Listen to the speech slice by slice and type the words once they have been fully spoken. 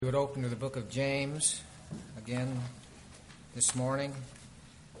We would open to the book of James again this morning.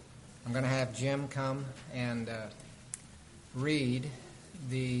 I'm going to have Jim come and read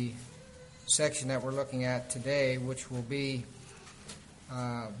the section that we're looking at today, which will be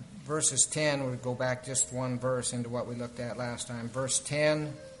verses 10. We'll go back just one verse into what we looked at last time. Verse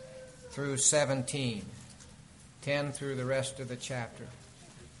 10 through 17. 10 through the rest of the chapter.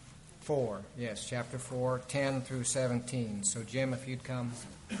 Chapter 4, 10 through 17. So Jim, if you'd come.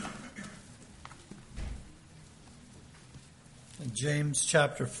 James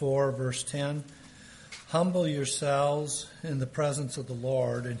chapter 4, verse 10. Humble yourselves in the presence of the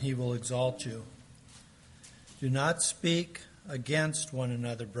Lord, and he will exalt you. Do not speak against one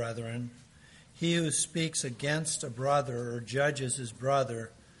another, brethren. He who speaks against a brother or judges his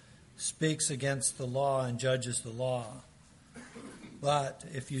brother speaks against the law and judges the law. But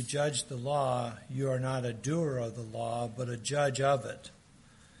if you judge the law, you are not a doer of the law, but a judge of it.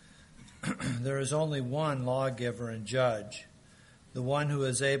 There is only one lawgiver and judge, the one who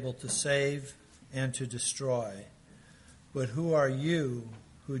is able to save and to destroy. But who are you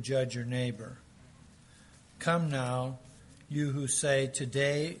who judge your neighbor? Come now, you who say,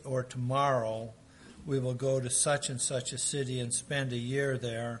 today or tomorrow we will go to such and such a city and spend a year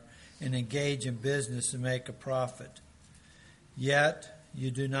there and engage in business and make a profit. Yet you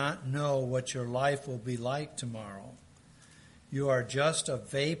do not know what your life will be like tomorrow. You are just a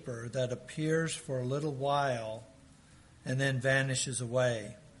vapor that appears for a little while and then vanishes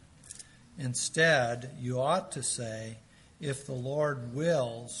away. Instead, you ought to say, if the Lord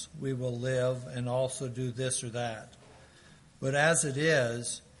wills, we will live and also do this or that. But as it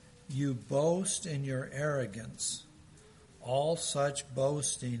is, you boast in your arrogance. All such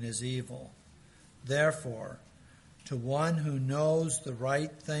boasting is evil. Therefore, to one who knows the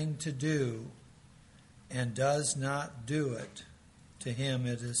right thing to do and does not do it, to him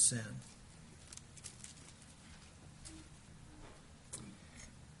it is sin.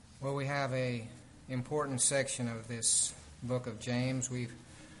 Well, we have an important section of this book of James.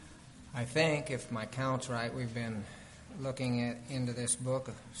 I think, if my count's right, we've been looking into this book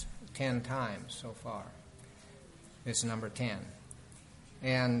 10 times so far. This is number 10.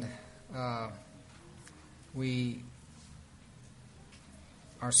 And we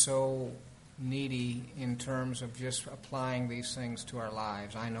are so needy in terms of just applying these things to our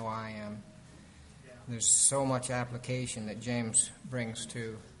lives. I know I am. There's so much application that James brings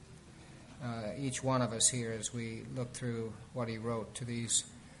to each one of us here as we look through what he wrote to these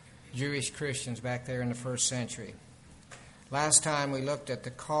Jewish Christians back there in the first century. Last time we looked at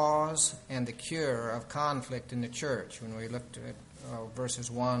the cause and the cure of conflict in the church when we looked at verses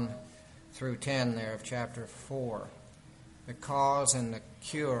 1 through 10 there of chapter 4. The cause and the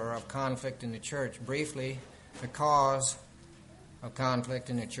cure of conflict in the church. Briefly, the cause of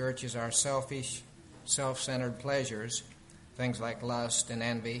conflict in the church is our selfish, self-centered pleasures, things like lust and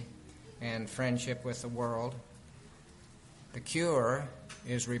envy and friendship with the world. The cure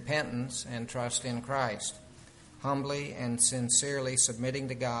is repentance and trust in Christ, humbly and sincerely submitting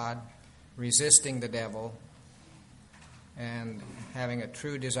to God, resisting the devil, and having a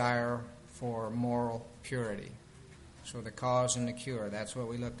true desire for moral purity. So the cause and the cure, that's what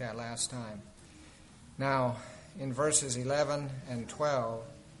we looked at last time. Now, in verses 11 and 12,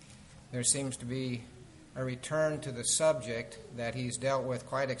 there seems to be a return to the subject that he's dealt with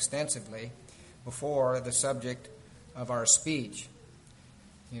quite extensively before, the subject of our speech.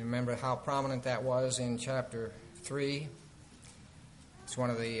 You remember how prominent that was in chapter 3. It's one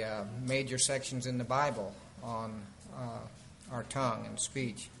of the major sections in the Bible on our tongue and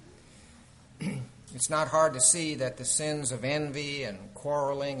speech. It's not hard to see that the sins of envy and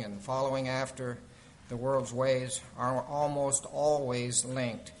quarreling and following after the world's ways are almost always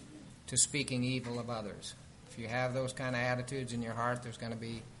linked to speaking evil of others. If you have those kind of attitudes in your heart, there's going to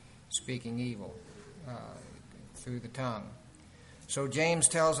be speaking evil through the tongue. So James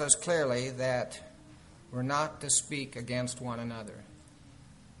tells us clearly that we're not to speak against one another.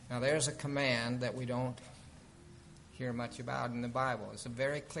 Now there's a command that we don't hear much about in the Bible. It's a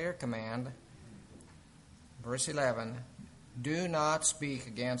very clear command. Verse 11, do not speak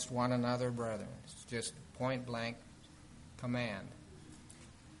against one another, brethren. It's just point blank command.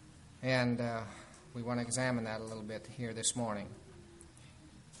 And we want to examine that a little bit here this morning.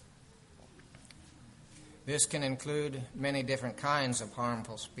 This can include many different kinds of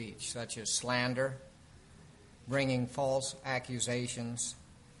harmful speech, such as slander, bringing false accusations,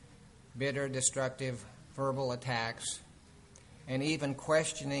 bitter, destructive verbal attacks, and even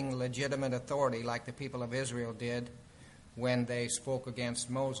questioning legitimate authority like the people of Israel did when they spoke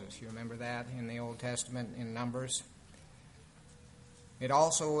against Moses. You remember that in the Old Testament in Numbers? It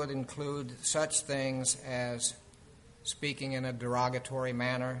also would include such things as speaking in a derogatory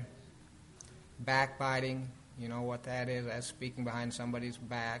manner, backbiting. You know what that is? That's speaking behind somebody's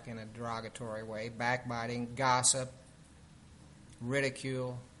back in a derogatory way. Backbiting, gossip,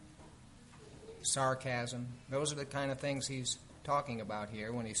 ridicule, sarcasm. Those are the kind of things he's talking about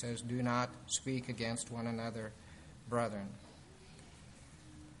here when he says, do not speak against one another, brethren.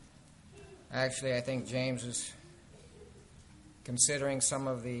 Actually, I think James is considering some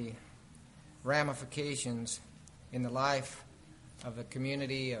of the ramifications in the life of the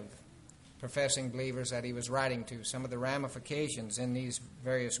community of professing believers that he was writing to, some of the ramifications in these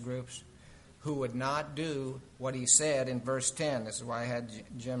various groups who would not do what he said in verse 10. This is why I had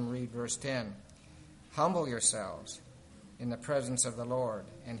Jim read verse 10. Humble yourselves in the presence of the Lord,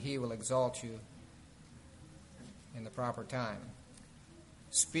 and he will exalt you in the proper time.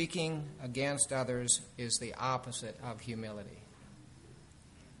 Speaking against others is the opposite of humility.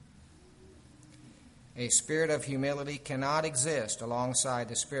 A spirit of humility cannot exist alongside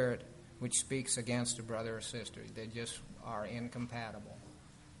the spirit which speaks against a brother or sister. They just are incompatible.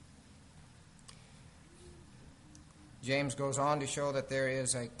 James goes on to show that there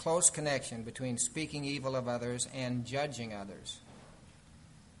is a close connection between speaking evil of others and judging others.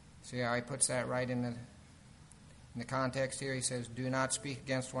 See how he puts that right in the context here? He says, do not speak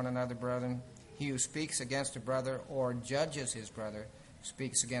against one another, brethren. He who speaks against a brother or judges his brother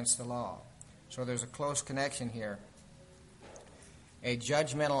speaks against the law. So there's a close connection here. A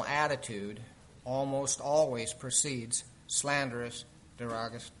judgmental attitude almost always precedes slanderous,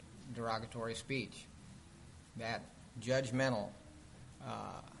 derogatory speech. That judgmental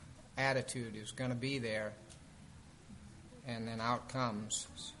attitude is going to be there, and then out comes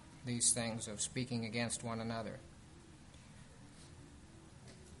these things of speaking against one another.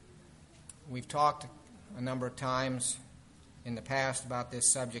 We've talked a number of times in the past about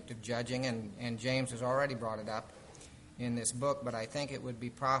this subject of judging, and James has already brought it up in this book, but I think it would be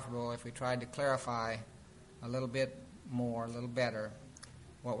profitable if we tried to clarify a little bit more, a little better,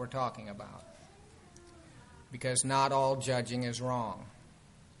 what we're talking about. Because not all judging is wrong.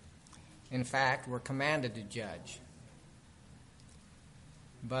 In fact, we're commanded to judge.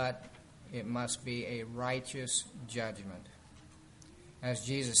 But it must be a righteous judgment. As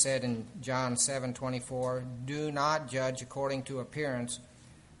Jesus said in John 7:24, do not judge according to appearance,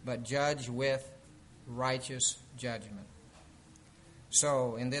 but judge with righteous judgment.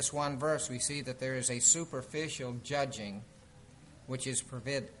 So, in this one verse, we see that there is a superficial judging which is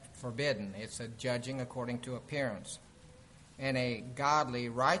forbidden. It's a judging according to appearance. And a godly,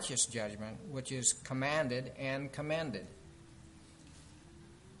 righteous judgment which is commanded and commended.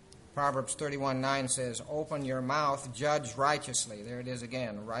 Proverbs 31:9 says, open your mouth, judge righteously. There it is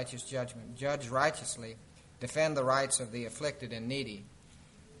again, righteous judgment. Judge righteously, defend the rights of the afflicted and needy.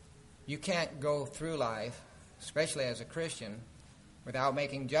 You can't go through life, especially as a Christian, without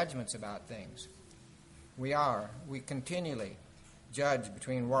making judgments about things. We continually judge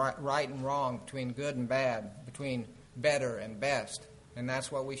between right and wrong, between good and bad, between better and best. And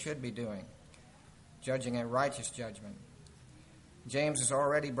that's what we should be doing, judging a righteous judgment. James has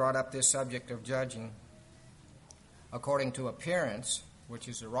already brought up this subject of judging according to appearance, which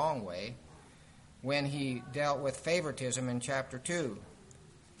is the wrong way, when he dealt with favoritism in chapter 2,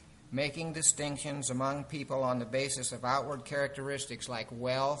 making distinctions among people on the basis of outward characteristics like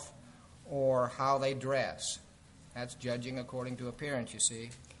wealth or how they dress. That's judging according to appearance, you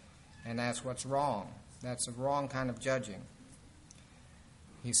see, and that's what's wrong. That's the wrong kind of judging.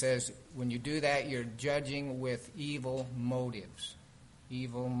 He says, when you do that, you're judging with evil motives.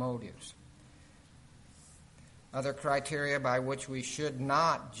 Evil motives. Other criteria by which we should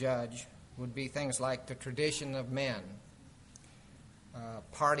not judge would be things like the tradition of men,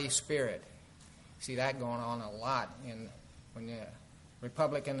 party spirit. See that going on a lot when the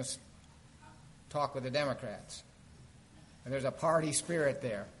Republicans talk with the Democrats. And there's a party spirit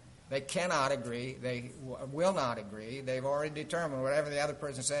there. They cannot agree. They will not agree. They've already determined whatever the other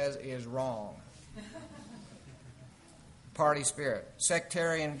person says is wrong. Party spirit.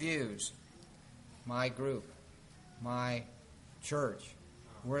 Sectarian views. My group. My church.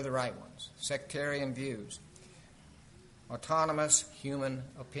 We're the right ones. Sectarian views. Autonomous human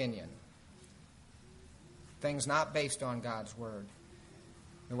opinion. Things not based on God's Word.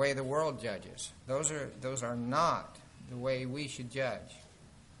 The way the world judges. Those are not the way we should judge.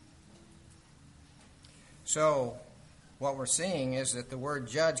 So, what we're seeing is that the word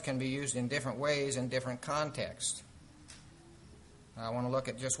judge can be used in different ways in different contexts. I want to look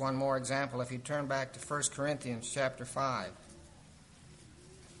at just one more example. If you turn back to 1 Corinthians chapter 5.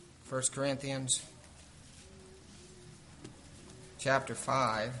 1 Corinthians chapter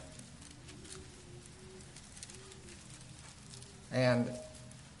 5. And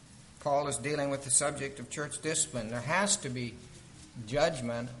Paul is dealing with the subject of church discipline. There has to be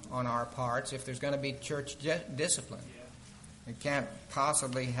judgment on our parts if there's going to be church discipline. We can't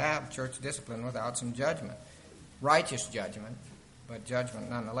possibly have church discipline without some judgment. Righteous judgment, but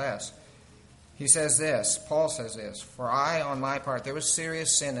judgment nonetheless. He says this, Paul says this, for I, on my part, there was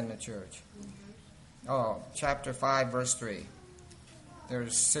serious sin in the church. Chapter 5, verse 3.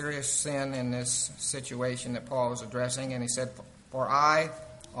 There's serious sin in this situation that Paul is addressing, and he said, for I,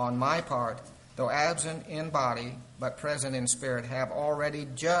 on my part, though absent in body, but present in spirit, have already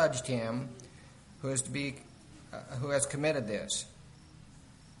judged him who has committed this,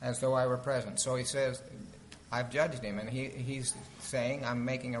 as though I were present. So he says, I've judged him, and he's saying, I'm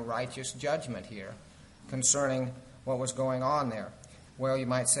making a righteous judgment here concerning what was going on there. Well, you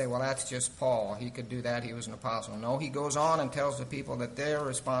might say, well, that's just Paul. He could do that. He was an apostle. No, he goes on and tells the people that they're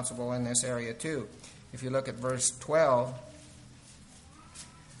responsible in this area too. If you look at verse 12,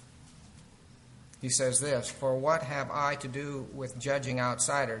 he says this, for what have I to do with judging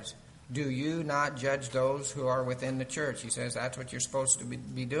outsiders? Do you not judge those who are within the church? He says that's what you're supposed to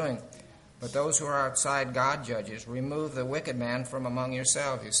be doing. But those who are outside, God judges. Remove the wicked man from among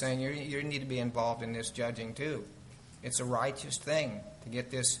yourselves. He's saying you need to be involved in this judging too. It's a righteous thing to get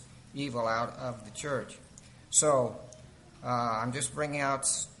this evil out of the church. So I'm just bringing out,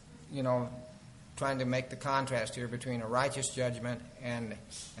 trying to make the contrast here between a righteous judgment and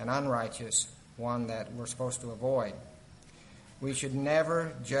an unrighteous one that we're supposed to avoid. We should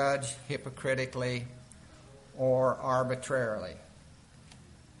never judge hypocritically or arbitrarily.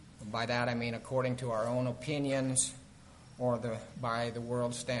 By that I mean according to our own opinions or by the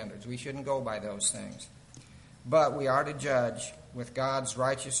world's standards. We shouldn't go by those things. But we are to judge with God's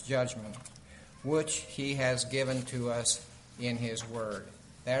righteous judgment, which he has given to us in his word.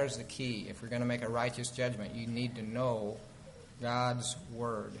 There's the key. If we're going to make a righteous judgment, you need to know God's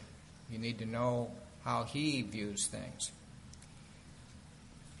word. You need to know how he views things.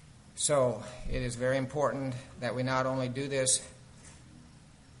 So it is very important that we not only do this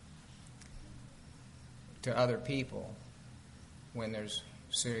to other people when there's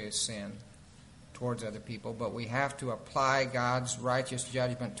serious sin towards other people, but we have to apply God's righteous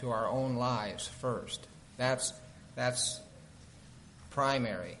judgment to our own lives first. That's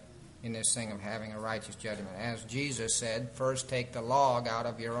primary in this thing of having a righteous judgment. As Jesus said, first take the log out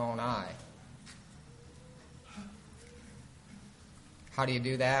of your own eye. How do you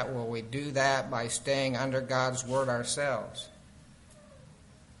do that? Well, we do that by staying under God's word ourselves.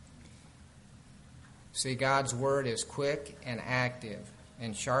 See, God's word is quick and active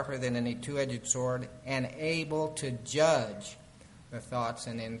and sharper than any two-edged sword and able to judge the thoughts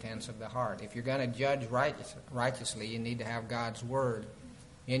and intents of the heart. If you're going to judge righteously, you need to have God's word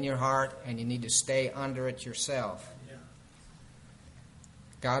in your heart, and you need to stay under it yourself. Yeah.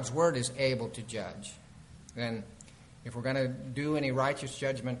 God's word is able to judge. Then if we're going to do any righteous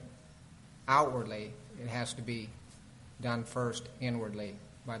judgment outwardly, it has to be done first inwardly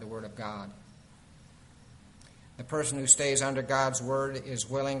by the word of God. The person who stays under God's word is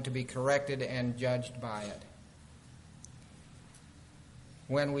willing to be corrected and judged by it.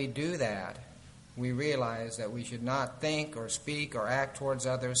 When we do that, we realize that we should not think or speak or act towards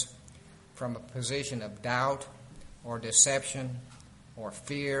others from a position of doubt or deception or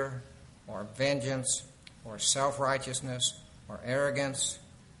fear or vengeance or self-righteousness or arrogance,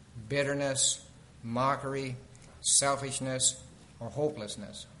 bitterness, mockery, selfishness, or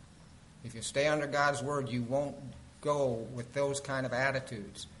hopelessness. If you stay under God's word, you won't go with those kind of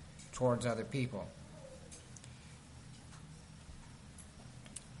attitudes towards other people.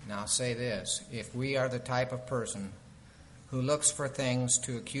 Now, I'll say this. If we are the type of person who looks for things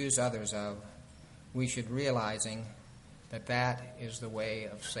to accuse others of, we should realizing that that is the way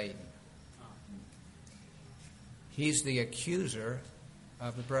of Satan. He's the accuser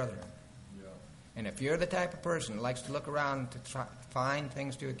of the brethren. Yeah. And if you're the type of person who likes to look around to find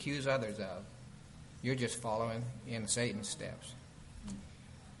things to accuse others of, you're just following in Satan's steps.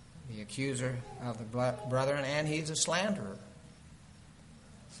 The accuser of the brethren, and he's a slanderer.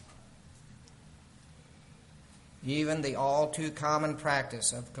 Even the all too common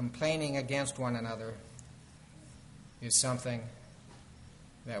practice of complaining against one another is something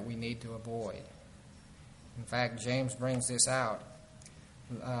that we need to avoid. In fact, James brings this out.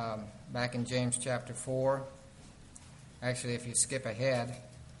 Back in James chapter 4, actually if you skip ahead to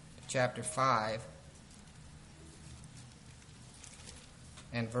chapter 5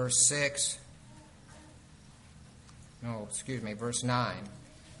 and verse 9.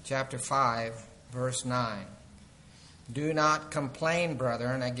 Chapter 5, verse 9. Do not complain,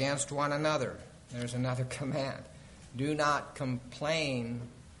 brethren, against one another. There's another command. Do not complain,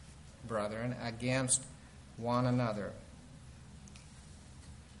 brethren, against one another,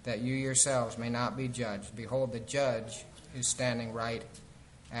 that you yourselves may not be judged. Behold, the judge is standing right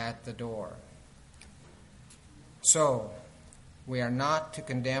at the door. So, we are not to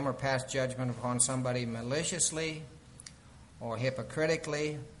condemn or pass judgment upon somebody maliciously or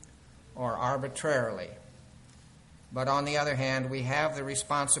hypocritically or arbitrarily. But on the other hand, we have the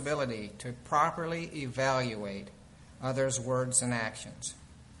responsibility to properly evaluate others' words and actions.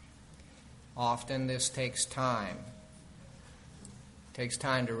 Often this takes time. It takes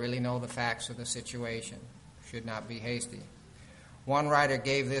time to really know the facts of the situation. Should not be hasty. One writer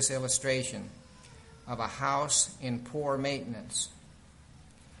gave this illustration of a house in poor maintenance.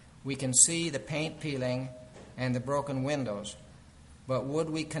 We can see the paint peeling and the broken windows, but would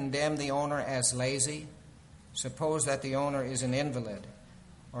we condemn the owner as lazy? Suppose that the owner is an invalid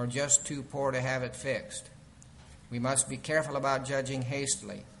or just too poor to have it fixed. We must be careful about judging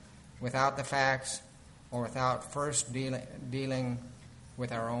hastily, without the facts or without first dealing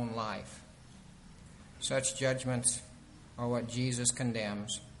with our own life. Such judgments are what Jesus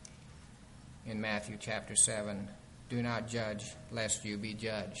condemns in Matthew chapter 7. Do not judge, lest you be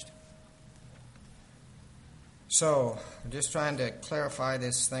judged. So, I'm just trying to clarify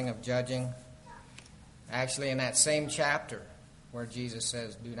this thing of judging. Actually, in that same chapter where Jesus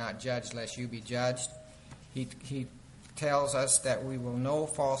says, do not judge lest you be judged, he tells us that we will know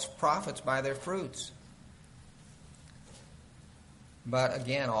false prophets by their fruits. But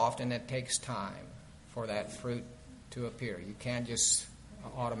again, often it takes time for that fruit to appear. You can't just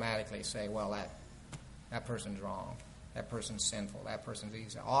automatically say, well, that person's wrong, that person's sinful, that person's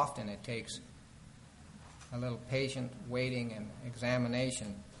easy. Often it takes a little patient waiting and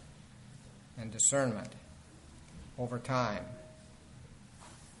examination and discernment over time.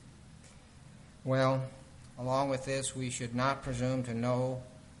 Well, along with this, we should not presume to know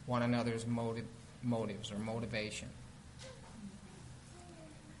one another's motives or motivation,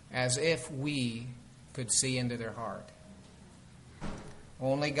 as if we could see into their heart.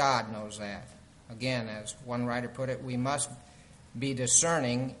 Only God knows that. Again, as one writer put it, we must be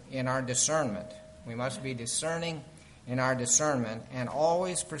discerning in our discernment. We must be discerning in our discernment and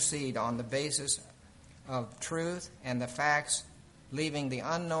always proceed on the basis of truth and the facts, leaving the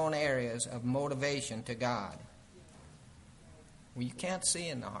unknown areas of motivation to God. Well, you can't see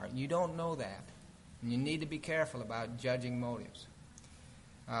in the heart. You don't know that. And you need to be careful about judging motives.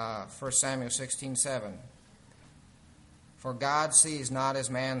 1 Samuel 16:7. For God sees not as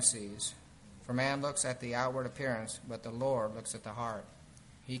man sees. For man looks at the outward appearance, but the Lord looks at the heart.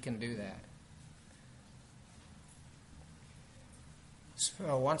 He can do that.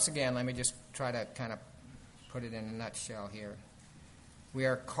 So once again, let me just try to kind of put it in a nutshell here. We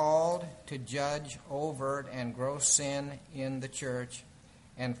are called to judge overt and gross sin in the church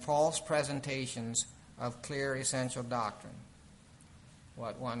and false presentations of clear essential doctrine.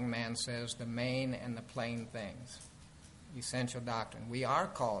 What one man says, the main and the plain things. Essential doctrine. We are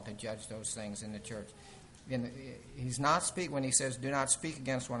called to judge those things in the church. He's not when he says, do not speak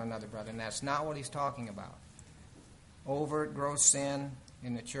against one another, brother. And that's not what he's talking about. Overt, gross sin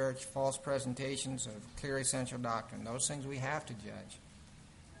in the church, false presentations of clear essential doctrine. Those things we have to judge.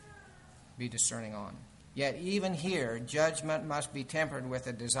 Be discerning on. Yet even here, judgment must be tempered with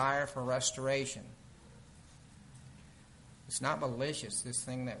a desire for restoration. It's not malicious, this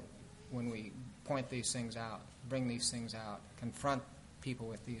thing that when we point these things out, bring these things out, confront people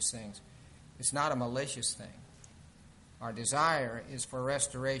with these things. It's not a malicious thing. Our desire is for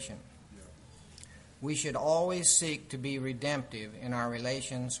restoration. We should always seek to be redemptive in our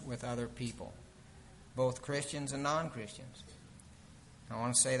relations with other people, both Christians and non-Christians. I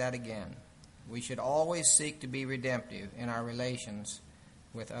want to say that again. We should always seek to be redemptive in our relations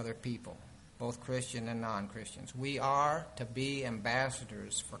with other people, both Christian and non-Christians. We are to be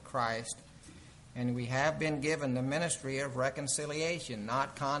ambassadors for Christ, and we have been given the ministry of reconciliation,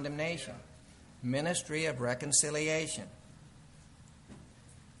 not condemnation. Ministry of reconciliation.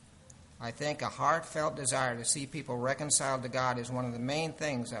 I think a heartfelt desire to see people reconciled to God is one of the main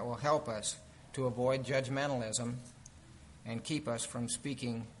things that will help us to avoid judgmentalism and keep us from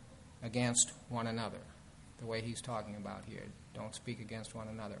speaking against one another, the way he's talking about here. Don't speak against one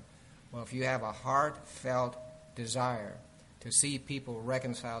another. Well, if you have a heartfelt desire to see people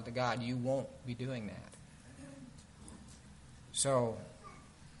reconciled to God, you won't be doing that. So,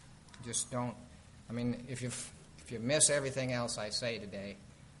 just don't, if you miss everything else I say today,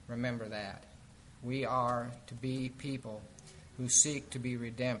 remember that. We are to be people who seek to be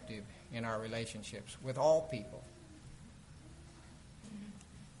redemptive in our relationships with all people.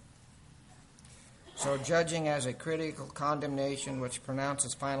 So judging as a critical condemnation which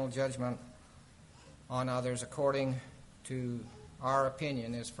pronounces final judgment on others according to our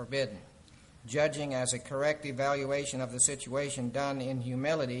opinion is forbidden. Judging as a correct evaluation of the situation done in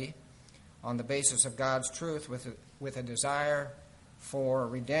humility on the basis of God's truth with a desire for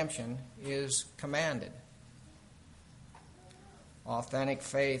redemption is commanded. Authentic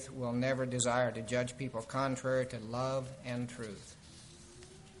faith will never desire to judge people contrary to love and truth.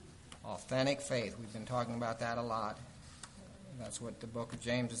 Authentic faith, we've been talking about that a lot. That's what the book of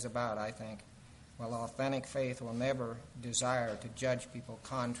James is about, I think. Well, authentic faith will never desire to judge people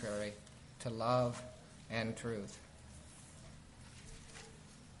contrary to love and truth.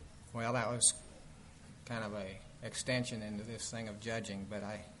 Well, that was kind of a extension into this thing of judging, but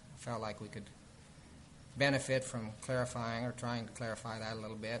I felt like we could benefit from clarifying or trying to clarify that a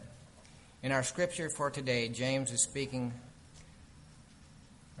little bit. In our scripture for today, James is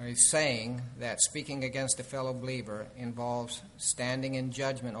saying that speaking against a fellow believer involves standing in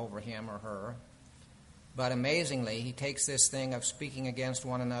judgment over him or her. But amazingly, he takes this thing of speaking against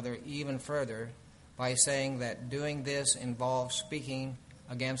one another even further by saying that doing this involves speaking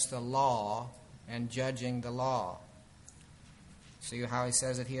against the law and judging the law. See how he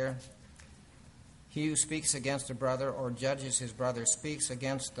says it here? He who speaks against a brother or judges his brother speaks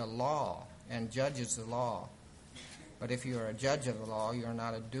against the law and judges the law. But if you are a judge of the law, you are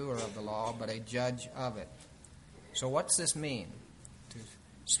not a doer of the law, but a judge of it. So what's this mean, to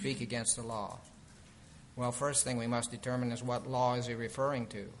speak against the law? Well, first thing we must determine is what law is he referring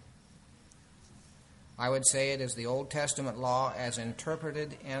to. I would say it is the Old Testament law as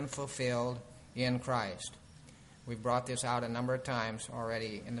interpreted and fulfilled in Christ. We've brought this out a number of times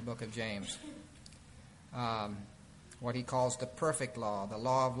already in the book of James. What he calls the perfect law, the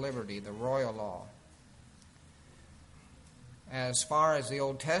law of liberty, the royal law. As far as the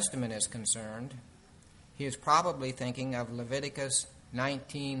Old Testament is concerned, he is probably thinking of Leviticus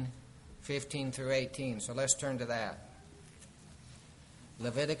 19:15 through 18. So let's turn to that.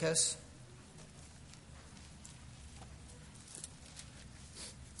 Leviticus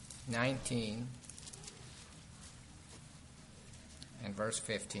 19 and verse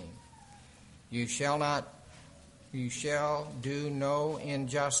 15. You shall do no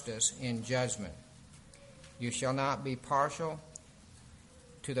injustice in judgment. You shall not be partial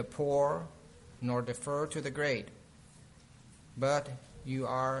to the poor, nor defer to the great, but you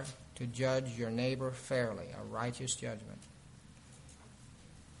are to judge your neighbor fairly, a righteous judgment.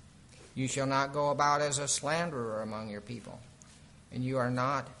 You shall not go about as a slanderer among your people, and you are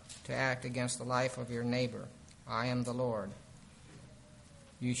not to act against the life of your neighbor. I am the Lord.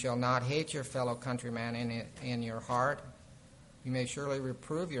 You shall not hate your fellow countryman in your heart. You may surely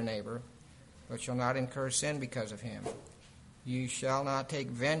reprove your neighbor, but shall not incur sin because of him. You shall not take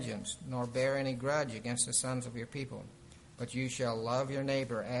vengeance, nor bear any grudge against the sons of your people, but you shall love your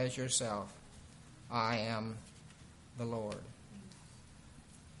neighbor as yourself. I am the Lord.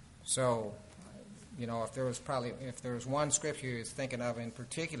 So, if there was one scripture he was thinking of in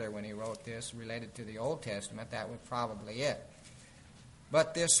particular when he wrote this related to the Old Testament, that would probably it.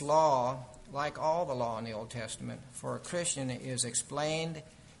 But this law, like all the law in the Old Testament, for a Christian is explained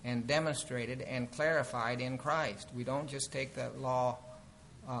and demonstrated and clarified in Christ. We don't just take that law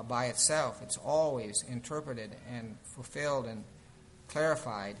by itself. It's always interpreted and fulfilled and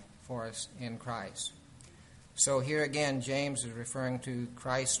clarified for us in Christ. So here again, James is referring to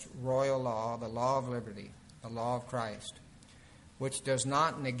Christ's royal law, the law of liberty, the law of Christ, which does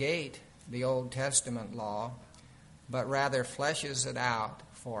not negate the Old Testament law, but rather fleshes it out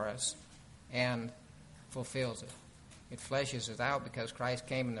for us and fulfills it. It fleshes it out because Christ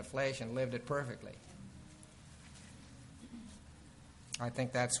came in the flesh and lived it perfectly. I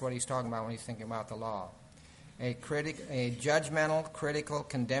think that's what he's talking about when he's thinking about the law. A judgmental, critical,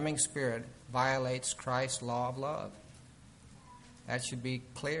 condemning spirit violates Christ's law of love. That should be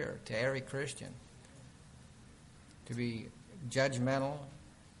clear to every Christian. To be judgmental,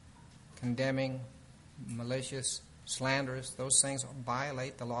 condemning, malicious, slanderous, those things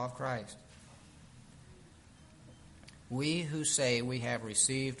violate the law of Christ. We who say we have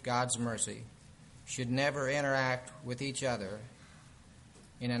received God's mercy should never interact with each other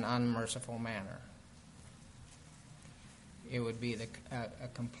in an unmerciful manner. It would be a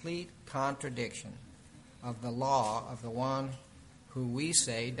complete contradiction of the law of the one who we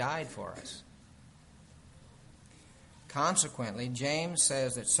say died for us. Consequently, James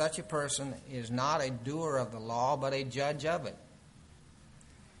says that such a person is not a doer of the law, but a judge of it.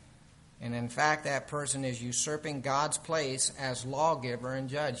 And in fact, that person is usurping God's place as lawgiver and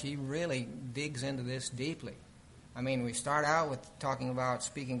judge. He really digs into this deeply. I mean, we start out with talking about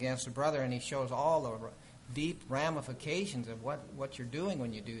speaking against a brother, and he shows all the deep ramifications of what you're doing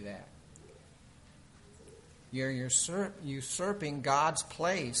when you do that. You're usurping God's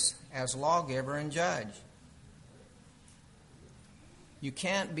place as lawgiver and judge. You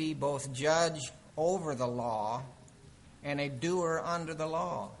can't be both judge over the law and a doer under the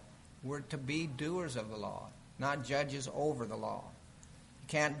law. We're to be doers of the law, not judges over the law. You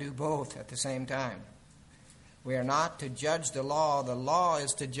can't do both at the same time. We are not to judge the law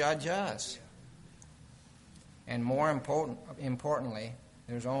is to judge us. And more importantly,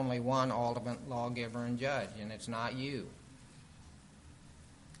 there's only one ultimate lawgiver and judge, and it's not you.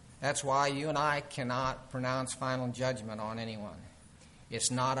 That's why you and I cannot pronounce final judgment on anyone. It's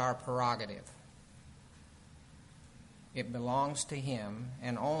not our prerogative. It belongs to Him,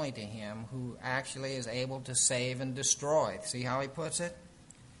 and only to Him, who actually is able to save and destroy. See how he puts it?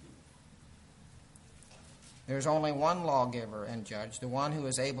 There's only one lawgiver and judge, the one who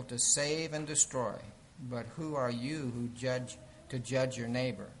is able to save and destroy. But who are you who judge your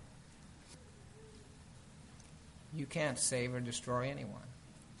neighbor? You can't save or destroy anyone,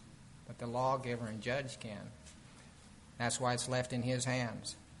 but the lawgiver and judge can. That's why it's left in His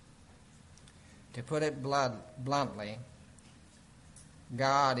hands. To put it bluntly,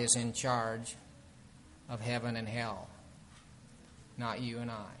 God is in charge of heaven and hell, not you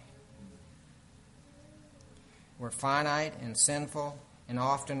and I. We're finite and sinful and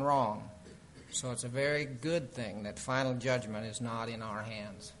often wrong, so it's a very good thing that final judgment is not in our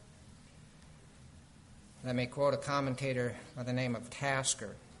hands. Let me quote a commentator by the name of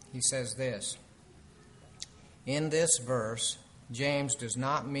Tasker. He says this: in this verse, James does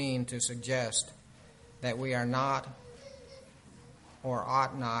not mean to suggest that we are not or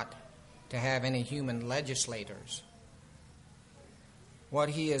ought not to have any human legislators. What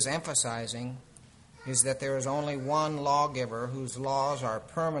he is emphasizing is that there is only one lawgiver whose laws are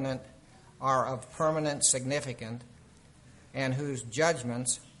of permanent significance, and whose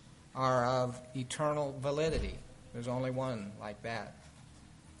judgments are of eternal validity. There's only one like that.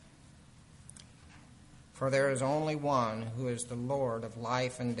 For there is only one who is the Lord of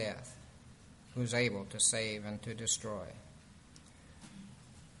life and death, who's able to save and to destroy.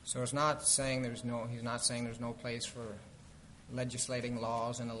 So he's not saying there's no place for legislating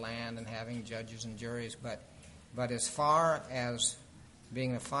laws in a land and having judges and juries, but as far as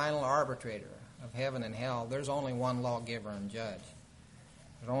being the final arbitrator of heaven and hell, there's only one lawgiver and judge.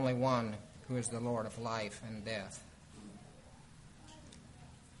 There's only one who is the Lord of life and death.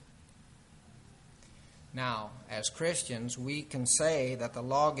 Now, as Christians, we can say that the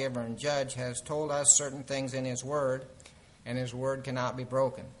lawgiver and judge has told us certain things in His Word, and His Word cannot be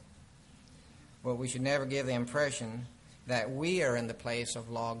broken. But we should never give the impression that we are in the place of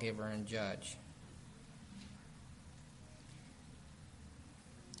lawgiver and judge.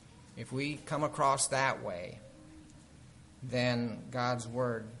 If we come across that way, then God's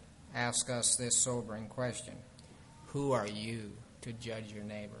Word asks us this sobering question: who are you to judge your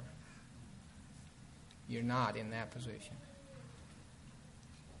neighbor? You're not in that position.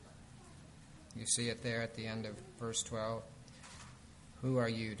 You see it there at the end of verse 12. Who are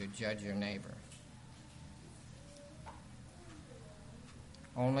you to judge your neighbor?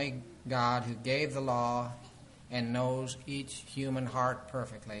 Only God, who gave the law and knows each human heart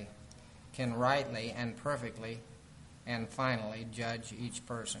perfectly, can rightly and perfectly and finally judge each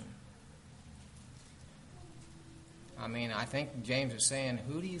person. I mean, I think James is saying,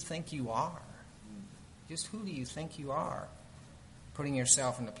 who do you think you are? Just who do you think you are, putting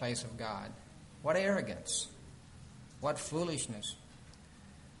yourself in the place of God? What arrogance, what foolishness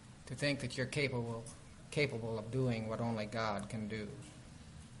to think that you're capable of doing what only God can do.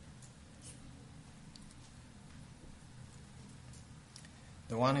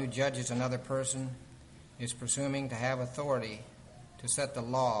 The one who judges another person is presuming to have authority to set the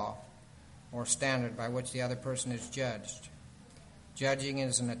law or standard by which the other person is judged. Judging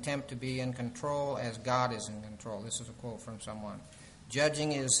is an attempt to be in control as God is in control. This is a quote from someone.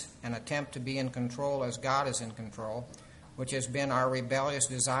 Judging is an attempt to be in control as God is in control, which has been our rebellious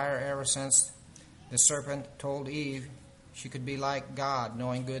desire ever since the serpent told Eve she could be like God,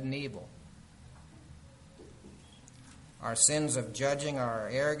 knowing good and evil. Our sins of judging are our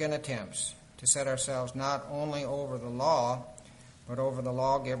arrogant attempts to set ourselves not only over the law, but over the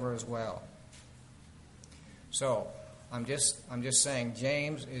lawgiver as well. So, I'm just saying,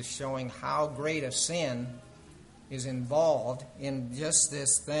 James is showing how great a sin is involved in just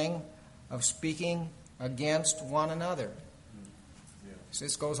this thing of speaking against one another. So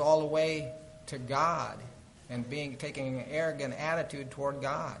this goes all the way to God and taking an arrogant attitude toward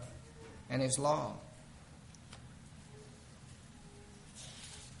God and His law.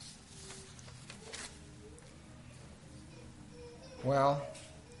 Well,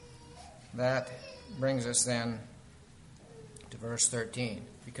 that brings us then to verse 13,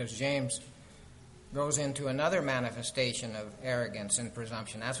 because James goes into another manifestation of arrogance and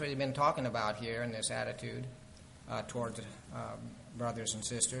presumption. That's what he's been talking about here in this attitude towards brothers and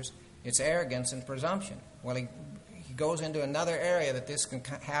sisters. It's arrogance and presumption. Well, he goes into another area that this can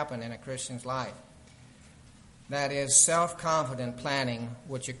happen in a Christian's life. That is self-confident planning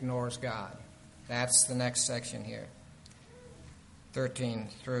which ignores God. That's the next section here, 13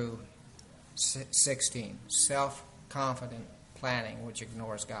 through 16. Self-confident planning which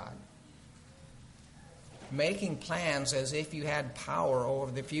ignores God. Making plans as if you had power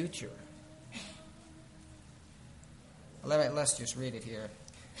over the future. Let's just read it here.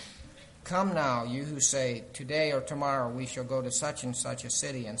 Come now, you who say, today or tomorrow we shall go to such and such a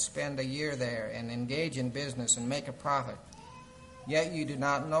city and spend a year there and engage in business and make a profit. Yet you do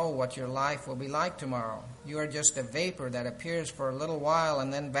not know what your life will be like tomorrow. You are just a vapor that appears for a little while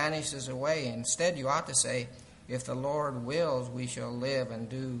and then vanishes away. Instead, you ought to say, if the Lord wills, we shall live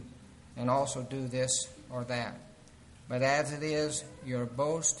and also do this or that. But as it is, you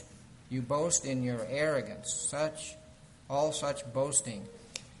boast in your arrogance. All such boasting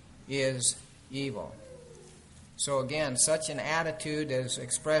is evil. So again, such an attitude as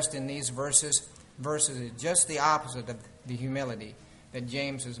expressed in these verses is just the opposite of the humility that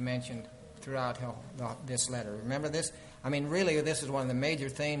James has mentioned throughout this letter. Remember this? I mean, really, this is one of the major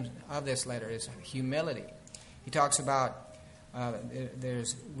themes of this letter is humility. He talks about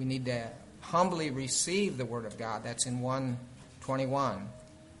we need to humbly receive the Word of God. That's in 1:21.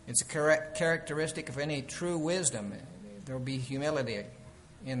 It's a characteristic of any true wisdom. There will be humility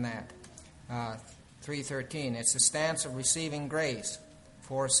in that. 3:13. It's the stance of receiving grace.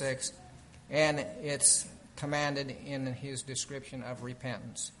 4:6. And it's commanded in his description of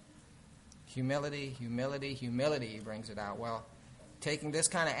repentance. Humility, humility, humility, he brings it out. Well, taking this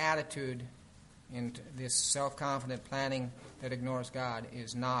kind of attitude into this self-confident planning that ignores God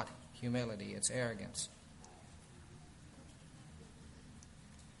is not humility, it's arrogance.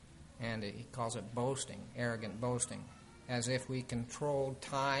 And he calls it boasting, arrogant boasting, as if we controlled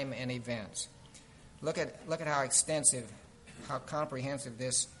time and events. Look at how extensive, how comprehensive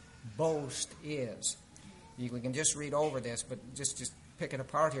this boast is. We can just read over this, but just pick it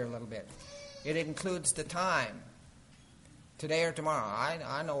apart here a little bit. It includes the time, today or tomorrow.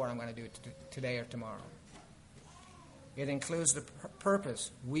 I know what I'm going to do today or tomorrow. It includes the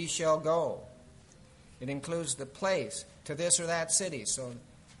purpose, we shall go. It includes the place, to this or that city. So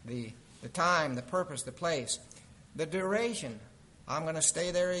the time, the purpose, the place. The duration, I'm going to stay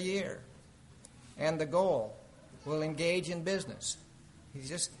there a year. And the goal, we'll engage in business.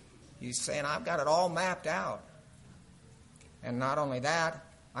 He's saying, I've got it all mapped out. And not only that,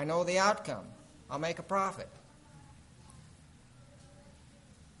 I know the outcome. I'll make a profit.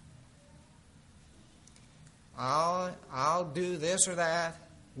 I'll do this or that,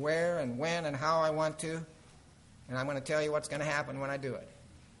 where and when and how I want to, and I'm going to tell you what's going to happen when I do it.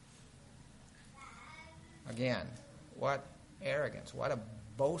 Again, what arrogance, what a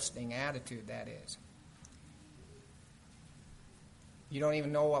boasting attitude that is. You don't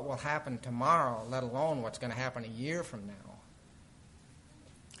even know what will happen tomorrow, let alone what's going to happen a year from now.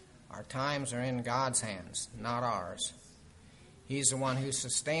 Our times are in God's hands, not ours. He's the one who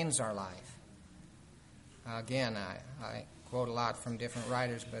sustains our life. Again, I quote a lot from different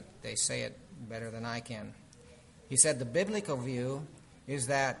writers, but they say it better than I can. He said the biblical view is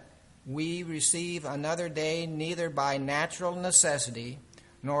that we receive another day neither by natural necessity,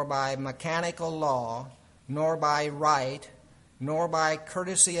 nor by mechanical law, nor by right, nor by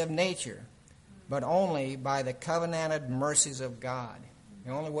courtesy of nature, but only by the covenanted mercies of God.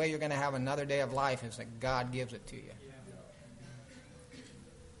 The only way you're going to have another day of life is that God gives it to you.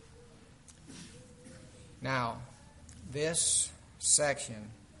 Now, this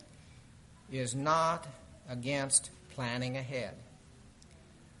section is not against planning ahead,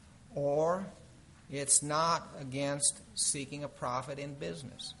 or it's not against seeking a profit in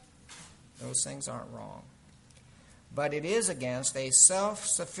business. Those things aren't wrong. But it is against a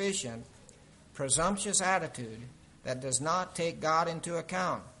self-sufficient, presumptuous attitude that does not take God into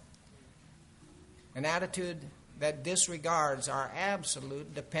account. An attitude that disregards our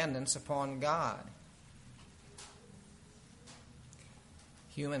absolute dependence upon God.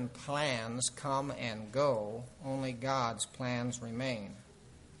 Human plans come and go, only God's plans remain.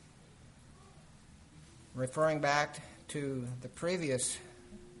 Referring back to the previous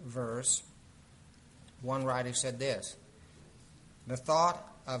verse, one writer said this: the thought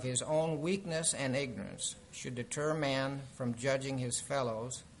of his own weakness and ignorance should deter man from judging his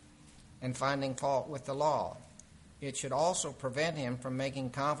fellows and finding fault with the law. it should also prevent him from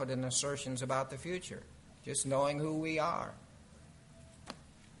making confident assertions about the future. Just knowing who we are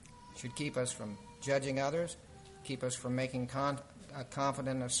should keep us from judging others, keep us from making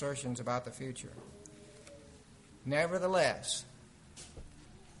confident assertions about the future. Nevertheless,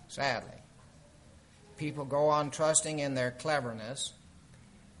 sadly, people go on trusting in their cleverness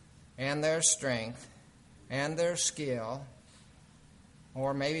and their strength and their skill,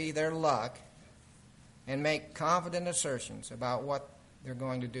 or maybe their luck, and make confident assertions about what they're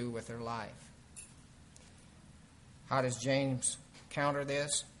going to do with their life. How does James counter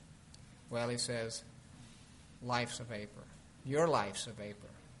this? Well, he says, life's a vapor. Your life's a vapor.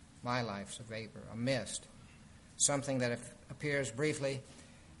 My life's a vapor, a mist. Something that appears briefly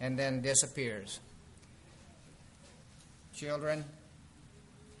and then disappears. Children,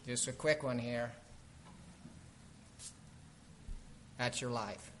 just a quick one here. That's your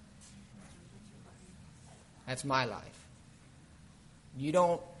life. That's my life. You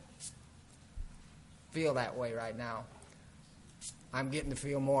don't feel that way right now. I'm getting to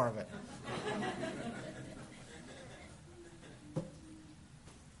feel more of it.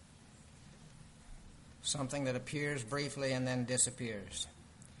 Something that appears briefly and then disappears.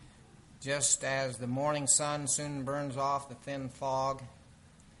 Just as the morning sun soon burns off the thin fog,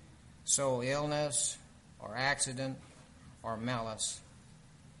 so illness or accident or malice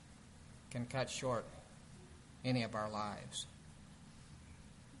can cut short any of our lives.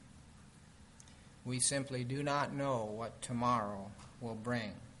 We simply do not know what tomorrow will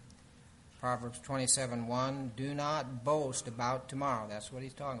bring. Proverbs 27:1, do not boast about tomorrow. That's what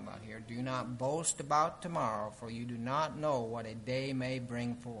he's talking about here. Do not boast about tomorrow, for you do not know what a day may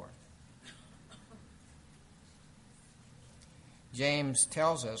bring forth. James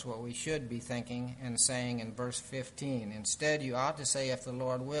tells us what we should be thinking and saying in verse 15. Instead, you ought to say, if the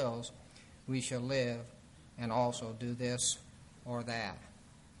Lord wills, we shall live and also do this or that.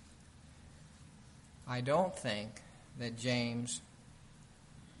 I don't think that James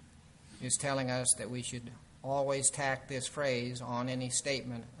is telling us that we should always tack this phrase on any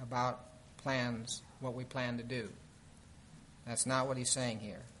statement about plans, what we plan to do. That's not what he's saying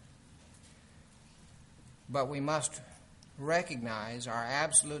here. But we must recognize our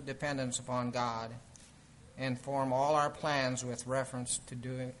absolute dependence upon God and form all our plans with reference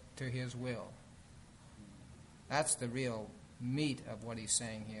to his will. That's the real meat of what he's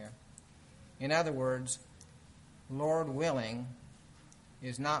saying here. In other words, Lord willing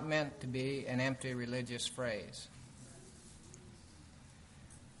is not meant to be an empty religious phrase.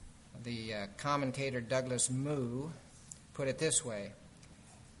 The commentator Douglas Moo put it this way: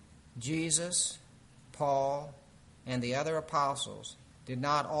 Jesus, Paul, and the other apostles did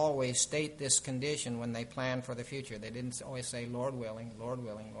not always state this condition when they planned for the future. They didn't always say, Lord willing, Lord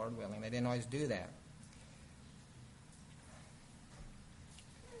willing, Lord willing. They didn't always do that.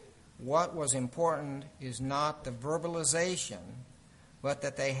 What was important is not the verbalization, but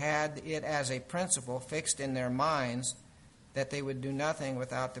that they had it as a principle fixed in their minds that they would do nothing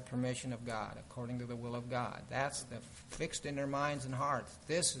without the permission of God, according to the will of God. That's the fixed in their minds and hearts.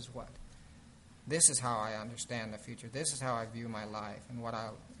 This is how I understand the future. This is how I view my life and what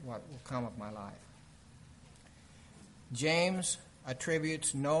will come of my life. James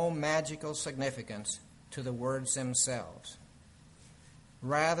attributes no magical significance to the words themselves.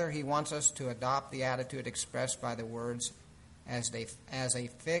 Rather, he wants us to adopt the attitude expressed by the words as a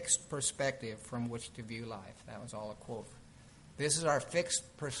fixed perspective from which to view life. That was all a quote. This is our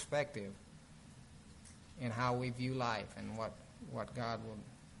fixed perspective in how we view life and what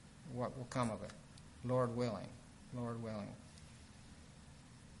will come of it. Lord willing. Lord willing.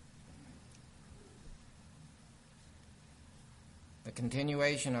 The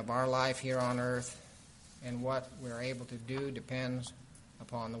continuation of our life here on earth and what we're able to do depends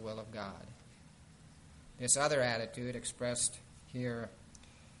upon the will of God. This other attitude expressed here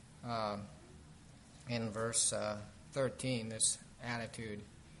in verse 13, this attitude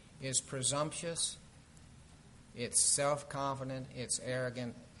is presumptuous, it's self-confident, it's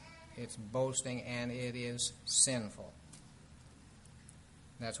arrogant, it's boasting, and it is sinful.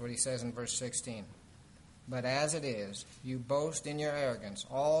 That's what he says in verse 16. But as it is, you boast in your arrogance.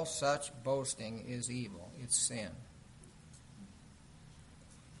 All such boasting is evil. It's sin.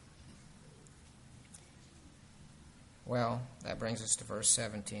 Well, that brings us to verse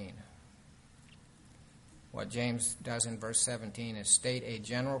 17. What James does in verse 17 is state a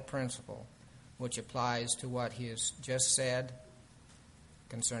general principle which applies to what he has just said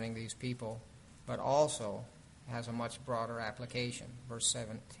concerning these people, but also has a much broader application. Verse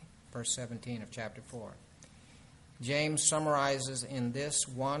 17 of chapter 4. James summarizes in this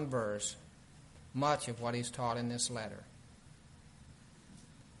one verse much of what he's taught in this letter,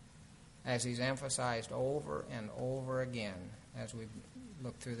 as he's emphasized over and over again as we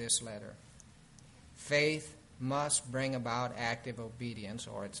look through this letter. Faith must bring about active obedience,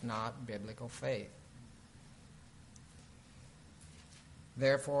 or it's not biblical faith.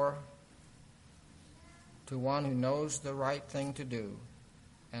 Therefore, to one who knows the right thing to do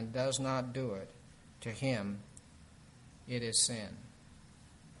and does not do it, to him it is sin.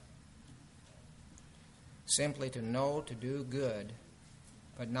 Simply to know to do good,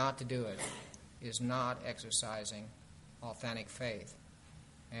 but not to do it, is not exercising authentic faith.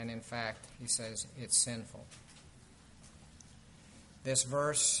 And in fact, he says it's sinful. This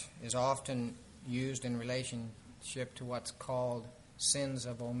verse is often used in relationship to what's called sins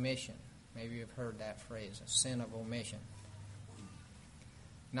of omission. Maybe you've heard that phrase, a sin of omission.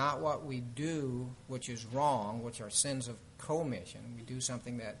 Not what we do, which is wrong, which are sins of commission. We do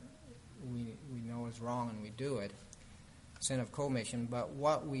something that we know is wrong and we do it, sin of commission, but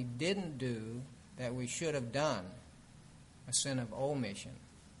what we didn't do that we should have done, a sin of omission.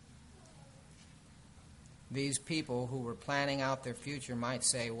 These people who were planning out their future might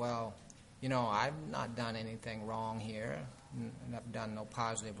say, well, I've not done anything wrong here, and I've done no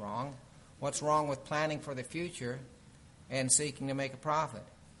positive wrong. What's wrong with planning for the future and seeking to make a profit?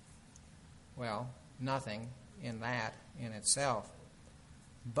 Well, nothing in that in itself.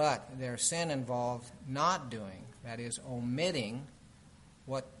 But there's sin involved not doing, that is, omitting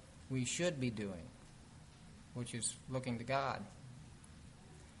what we should be doing, which is looking to God.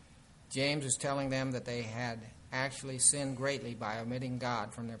 James is telling them that they had actually sinned greatly by omitting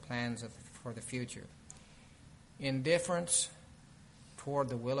God from their plans for the future. Indifference toward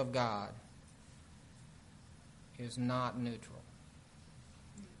the will of God is not neutral.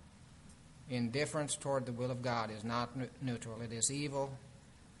 Indifference toward the will of God is not neutral. It is evil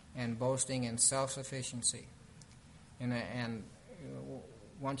and boasting in self-sufficiency. And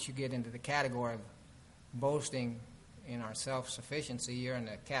once you get into the category of boasting in our self-sufficiency, you're in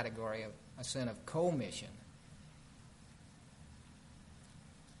the category of a sin of commission.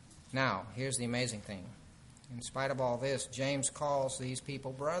 Now, here's the amazing thing. In spite of all this, James calls these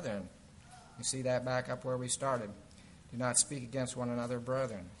people brethren. You see that back up where we started. Do not speak against one another,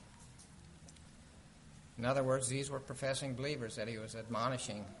 brethren. In other words, these were professing believers that he was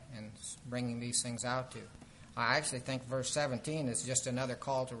admonishing and bringing these things out to. I actually think verse 17 is just another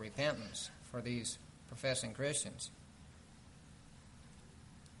call to repentance for these professing Christians.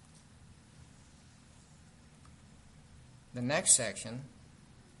 The next section,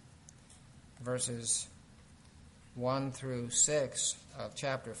 verses 1 through 6 of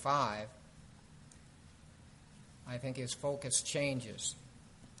chapter 5, I think his focus changes.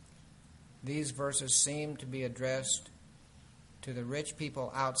 These verses seem to be addressed to the rich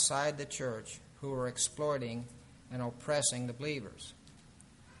people outside the church who are exploiting and oppressing the believers.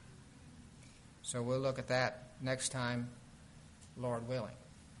 So we'll look at that next time, Lord willing.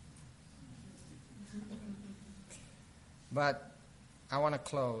 But I want to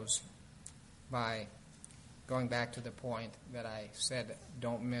close by going back to the point that I said,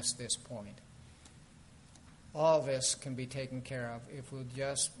 don't miss this point. All this can be taken care of if we'll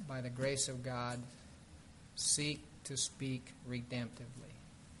just, by the grace of God, seek to speak redemptively.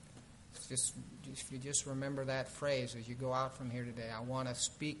 If you just remember that phrase as you go out from here today, I want to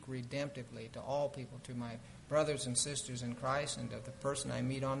speak redemptively to all people, to my brothers and sisters in Christ and to the person I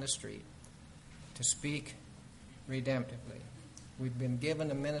meet on the street, to speak redemptively. We've been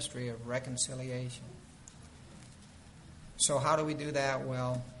given a ministry of reconciliation. So how do we do that?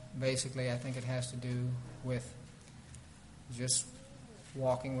 Well, basically I think it has to do with just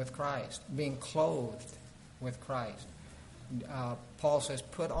walking with Christ, being clothed with Christ. Paul says,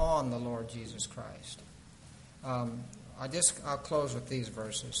 put on the Lord Jesus Christ. I'll close with these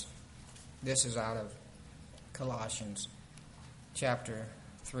verses. This is out of Colossians chapter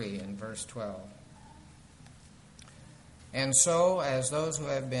 3 and verse 12. And so, as those who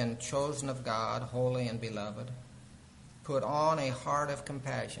have been chosen of God, holy and beloved, put on a heart of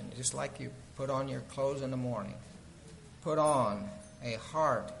compassion, just like you put on your clothes in the morning. Put on a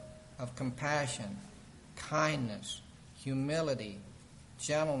heart of compassion, kindness, humility,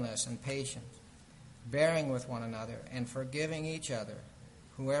 gentleness, and patience, bearing with one another and forgiving each other,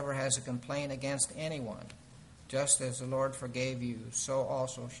 whoever has a complaint against anyone. Just as the Lord forgave you, so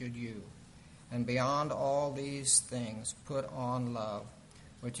also should you. And beyond all these things, put on love,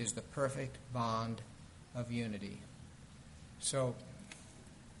 which is the perfect bond of unity. So,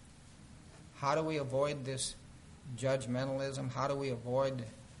 how do we avoid this judgmentalism? How do we avoid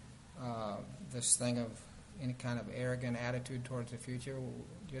this thing of any kind of arrogant attitude towards the future?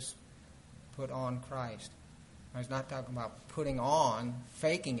 Just put on Christ. He's not talking about putting on,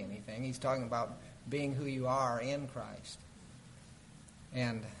 faking anything. He's talking about being who you are in Christ.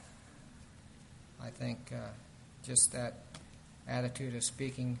 And I think just that attitude of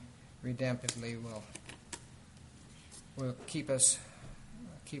speaking redemptively will keep a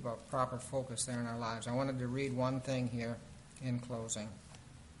proper focus there in our lives. I wanted to read one thing here in closing.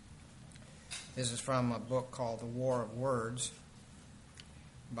 This is from a book called The War of Words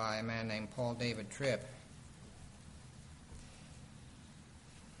by a man named Paul David Tripp.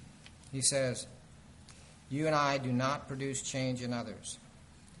 He says, "You and I do not produce change in others.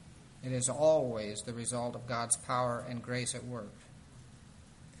 It is always the result of God's power and grace at work.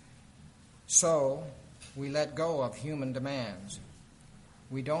 So, we let go of human demands.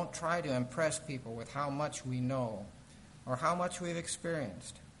 We don't try to impress people with how much we know or how much we've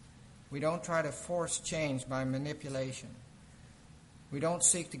experienced. We don't try to force change by manipulation. We don't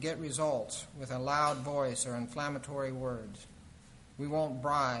seek to get results with a loud voice or inflammatory words. We won't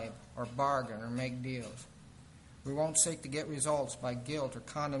bribe or bargain or make deals. We won't seek to get results by guilt or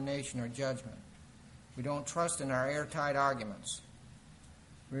condemnation or judgment. We don't trust in our airtight arguments.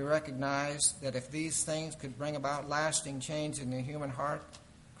 We recognize that if these things could bring about lasting change in the human heart,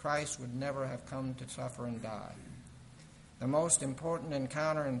 Christ would never have come to suffer and die. The most important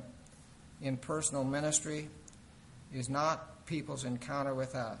encounter in personal ministry is not people's encounter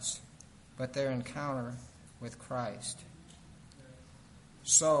with us, but their encounter with Christ.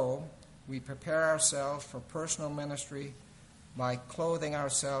 So, we prepare ourselves for personal ministry by clothing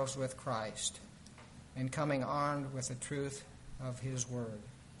ourselves with Christ and coming armed with the truth of His Word.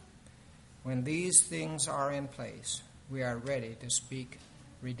 When these things are in place, we are ready to speak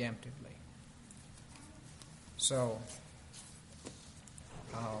redemptively." So,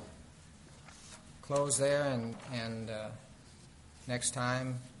 I'll close there, and next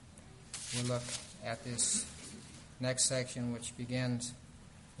time we'll look at this next section, which begins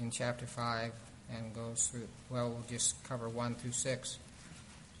in chapter 5 and goes through, we'll just cover 1 through 6,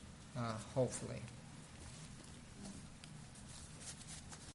 hopefully.